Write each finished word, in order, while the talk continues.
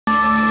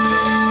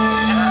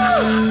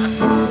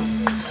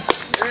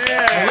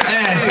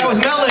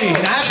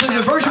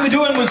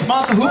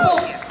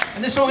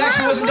And this song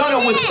actually wasn't done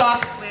at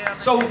Woodstock.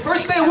 So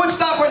first day of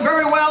Woodstock went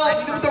very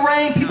well, even with the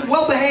rain, people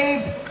well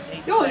behaved.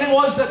 The only thing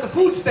was that the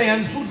food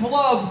stands, Food for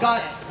Love,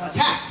 got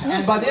attacked.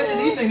 And by the end of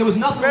the evening, there was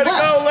nothing left.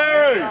 Go,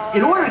 Larry!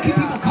 In order to keep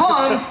people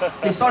calm,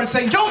 they started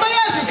saying, Joan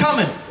Baez is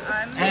coming!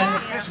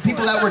 And the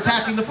people that were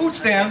attacking the food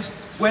stands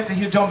went to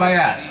hear Joan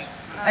Baez.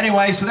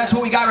 Anyway, so that's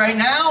what we got right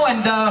now,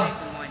 and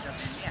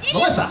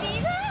Melissa.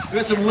 We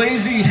got some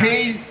lazy,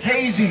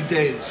 hazy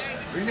days.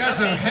 We got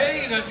some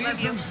hay that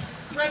needs some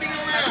spreading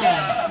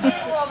around.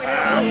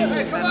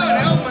 Hey, come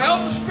on,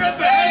 help spread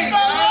the hay.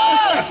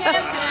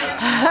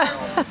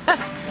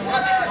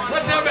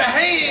 Let's have a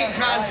haying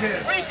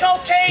contest. Free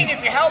cocaine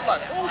if you help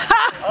us.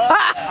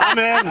 I'm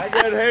in. I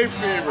got hay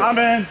fever. I'm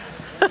in.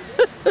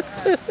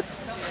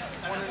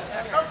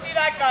 Go see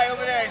that guy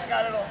over there. He's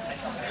got it all.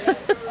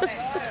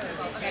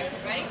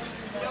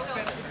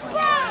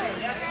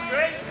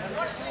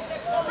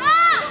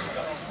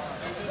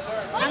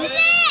 Ready?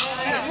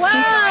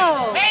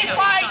 Wow! Hay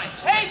fight!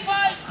 Hay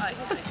fight!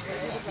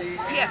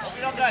 Yeah,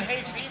 we don't got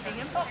hay fever.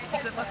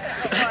 Another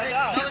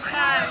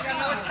time. We got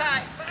another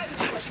time.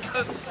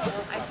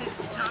 I said,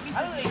 Tommy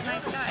says he's a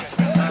nice guy.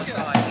 Oh,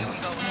 God, here we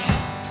go.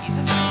 He's a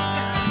nice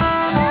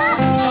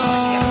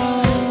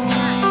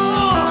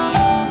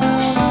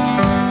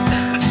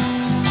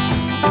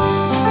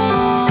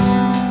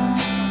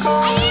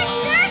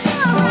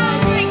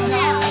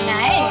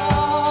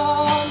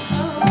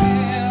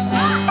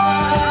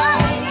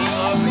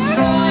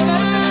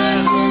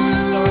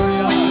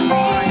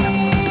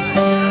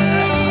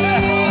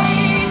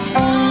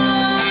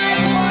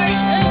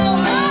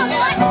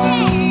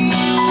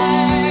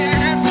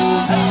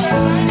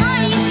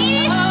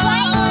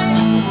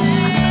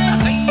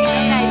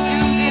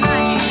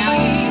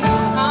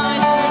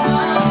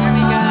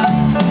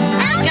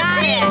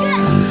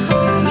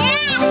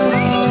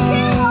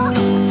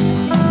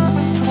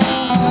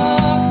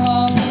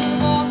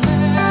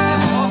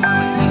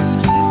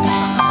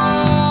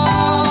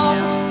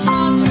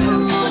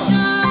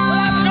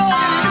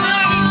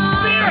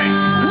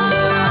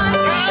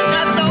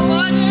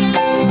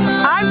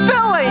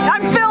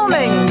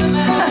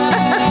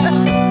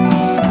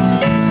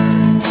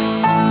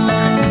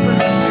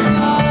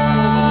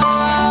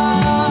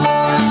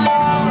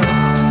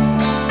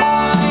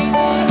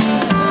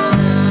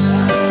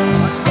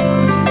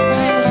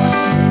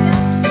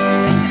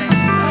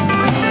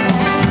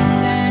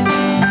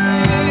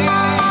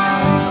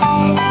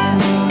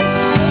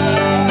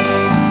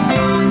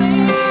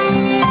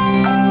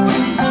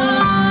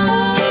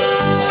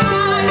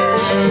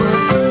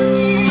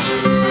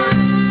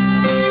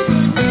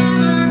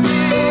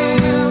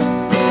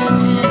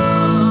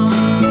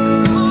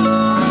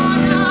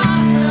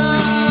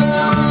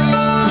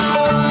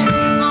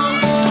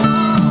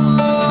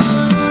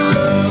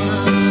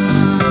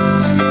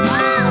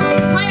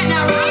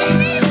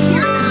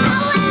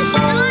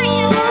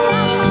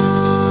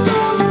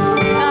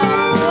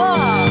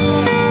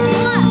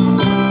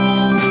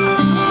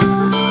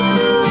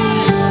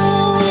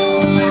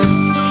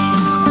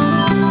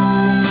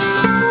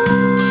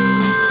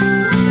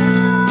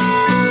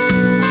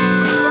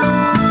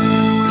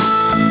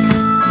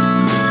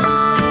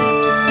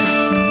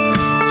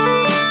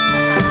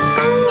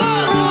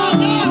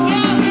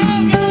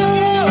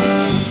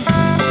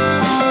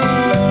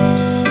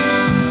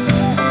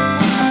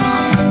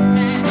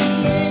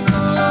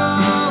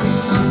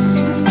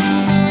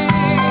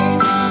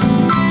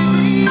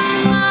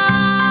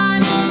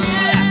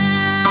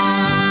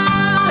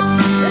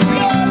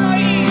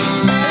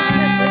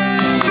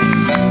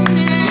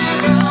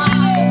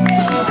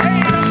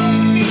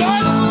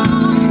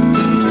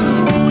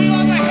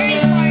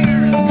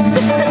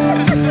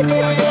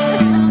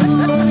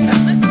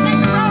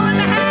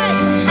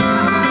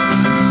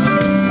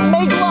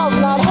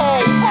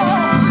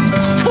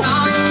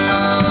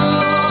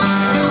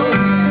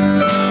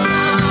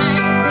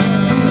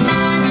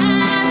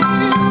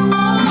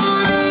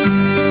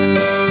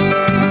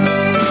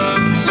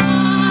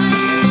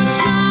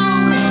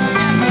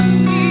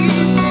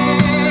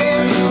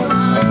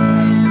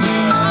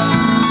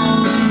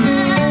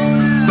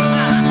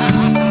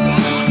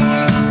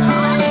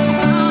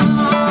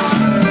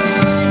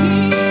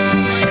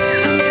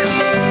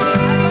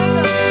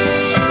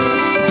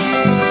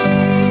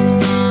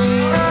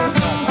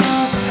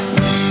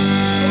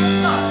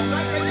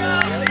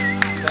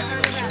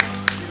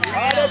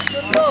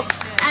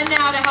And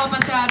now to help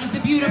us out is the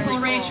beautiful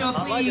Rachel.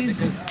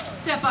 Please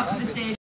step up to the stage.